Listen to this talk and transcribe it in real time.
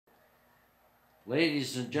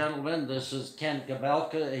Ladies and gentlemen, this is Ken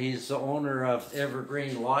Kobelka. He's the owner of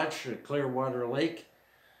Evergreen Lodge at Clearwater Lake,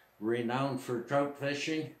 renowned for trout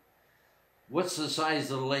fishing. What's the size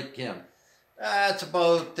of the lake, Ken?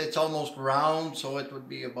 It's almost round, so it would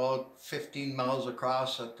be about 15 miles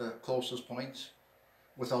across at the closest points,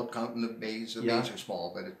 without counting the bays. The bays are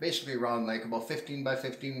small, but it's basically around like about 15 by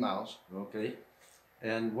 15 miles. Okay.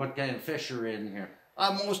 And what kind of fish are in here?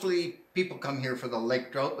 Mostly people come here for the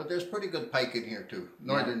lake trout, but there's pretty good pike in here too.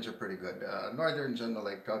 Northerns are pretty good. Northerns and the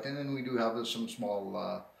lake trout, and then we do have some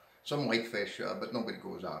small, some whitefish, but nobody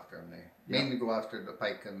goes after them. They mainly go after the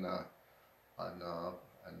pike and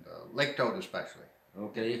lake trout especially.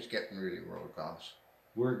 Okay. It's getting really world class.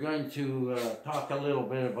 We're going to talk a little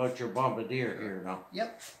bit about your Bombardier here now.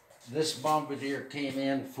 Yep. This Bombardier came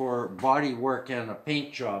in for body work and a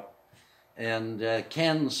paint job, and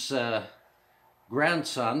Ken's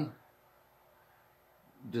grandson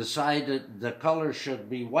decided the color should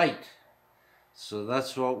be white, so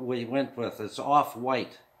that's what we went with. It's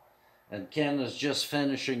off-white, and Ken is just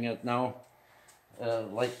finishing it now,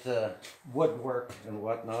 like the woodwork and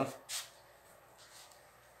whatnot.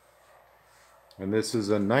 And this is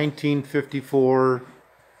a 1954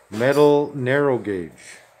 metal narrow gauge.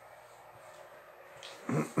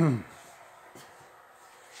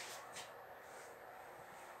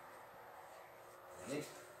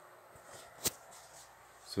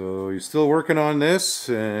 So you're still working on this,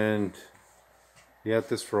 and you had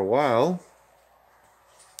this for a while.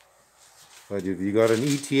 But have you got an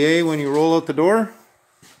ETA when you roll out the door?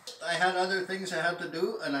 I had other things I had to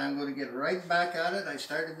do, and I'm going to get right back at it. I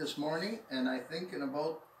started this morning, and I think in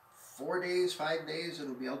about 4 days, 5 days,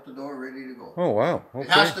 it'll be out the door ready to go. Oh, wow. Okay.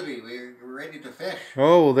 It has to be. We're ready to fish.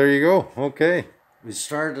 Oh, well, there you go. Okay. We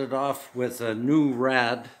started off with a new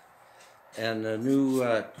rad and a new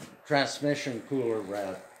transmission cooler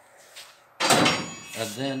rad. And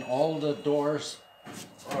then all the doors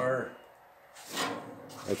are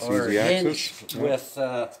hinged with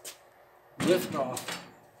lift-off.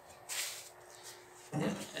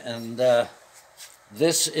 And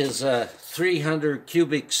this is a 300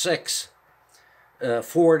 cubic 6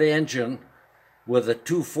 Ford engine with a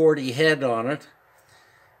 240 head on it,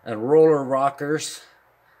 and roller rockers,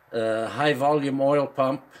 high volume oil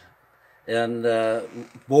pump, and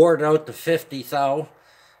bored out to 50 thou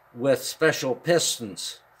with special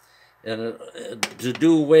pistons. And to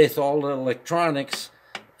do with all the electronics,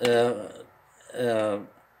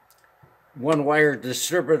 one wire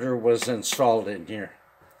distributor was installed in here.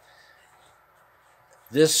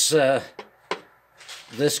 This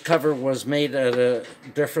cover was made at a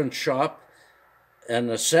different shop and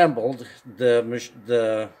assembled.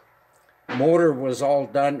 The motor was all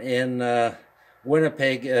done in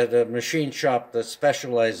Winnipeg at a machine shop that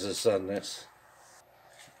specializes on this.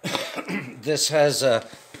 This has a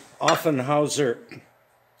Offenhauser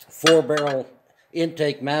 4-barrel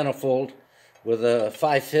intake manifold with a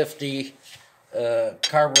 550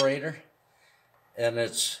 carburetor, and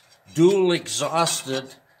it's dual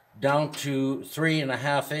exhausted down to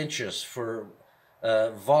 3.5 inches for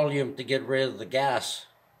volume to get rid of the gas,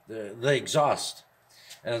 the exhaust.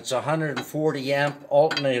 And it's a 140 amp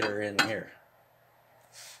alternator in here.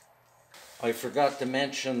 I forgot to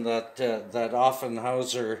mention that that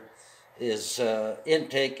Offenhauser is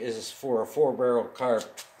intake is for a 4-barrel carb.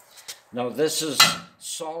 Now this is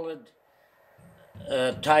solid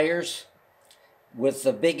tires with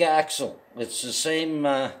the big axle. It's the same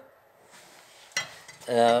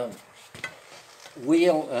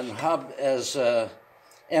wheel and hub as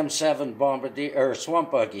M7 Bombardier or Swamp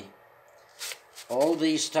Buggy. All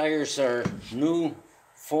these tires are new,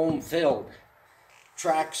 foam filled.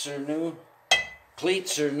 Tracks are new,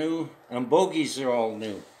 cleats are new, and bogies are all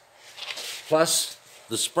new. Plus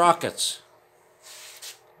the sprockets.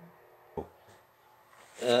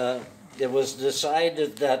 It was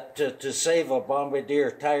decided that to save a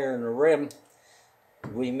Bombardier tire and a rim,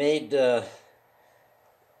 we made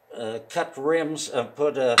cut rims and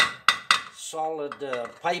put a solid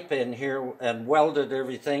pipe in here and welded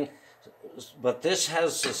everything. But this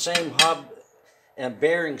has the same hub and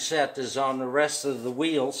bearing set as on the rest of the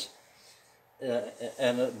wheels, but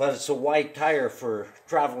it's a wide tire for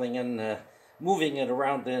traveling and moving it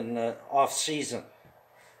around in off-season.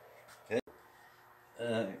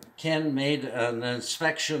 Ken made an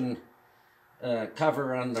inspection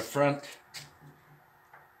cover on the front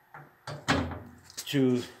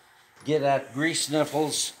to get at grease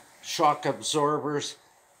nipples, shock absorbers,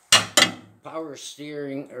 power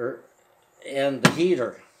steering, and the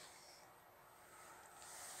heater.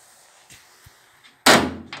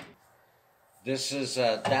 This is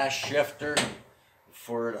a dash shifter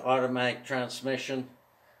for an automatic transmission,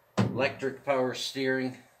 electric power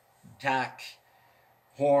steering, tack,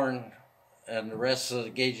 horn, and the rest of the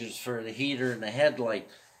gauges for the heater and the headlight.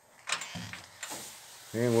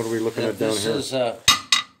 And what are we looking at down This here? is a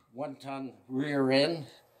 1-ton rear end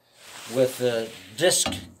with a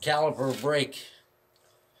disc caliper brake.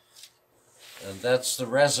 And that's the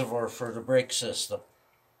reservoir for the brake system.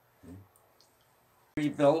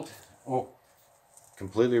 Rebuilt,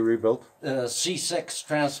 Completely rebuilt. C6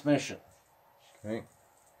 transmission. Okay.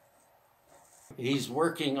 He's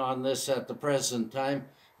working on this at the present time,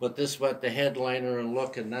 but this is what the headliner will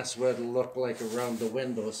look, and that's what it'll look like around the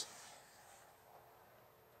windows.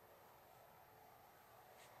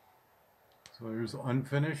 So there's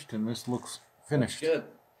unfinished, and this looks finished. Good.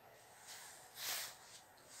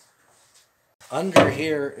 Under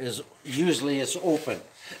here is usually it's open.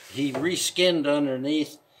 He reskinned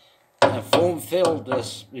underneath and foam filled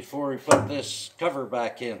this before he put this cover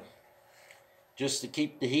back in, just to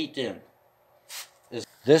keep the heat in.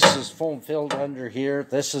 This is foam filled under here.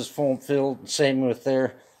 This is foam filled, same with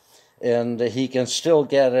there, and he can still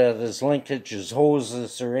get at his linkage, his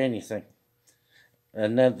hoses, or anything.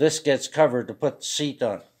 And then this gets covered to put the seat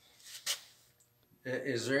on.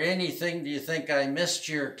 Is there anything, do you think I missed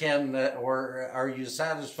here, Ken, or are you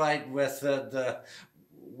satisfied with the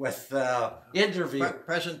interview?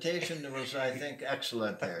 Presentation was, I think,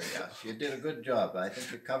 excellent there. Yes, you did a good job. I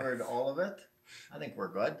think you covered all of it. I think we're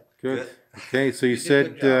good. Good. Okay, so you did a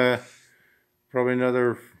good said probably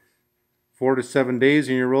another 4 to 7 days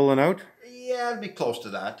and you're rolling out? Yeah, it'll be close to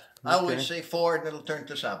that. I always say 4 and it'll turn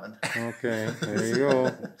to 7. Okay, there you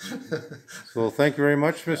go. So thank you very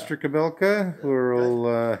much, Mr. Kobelka.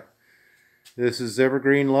 We'll, this is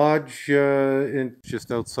Evergreen Lodge,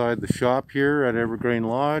 just outside the shop here at Evergreen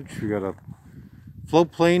Lodge. We got a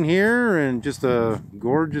float plane here and just a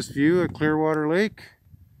gorgeous view of Clearwater Lake.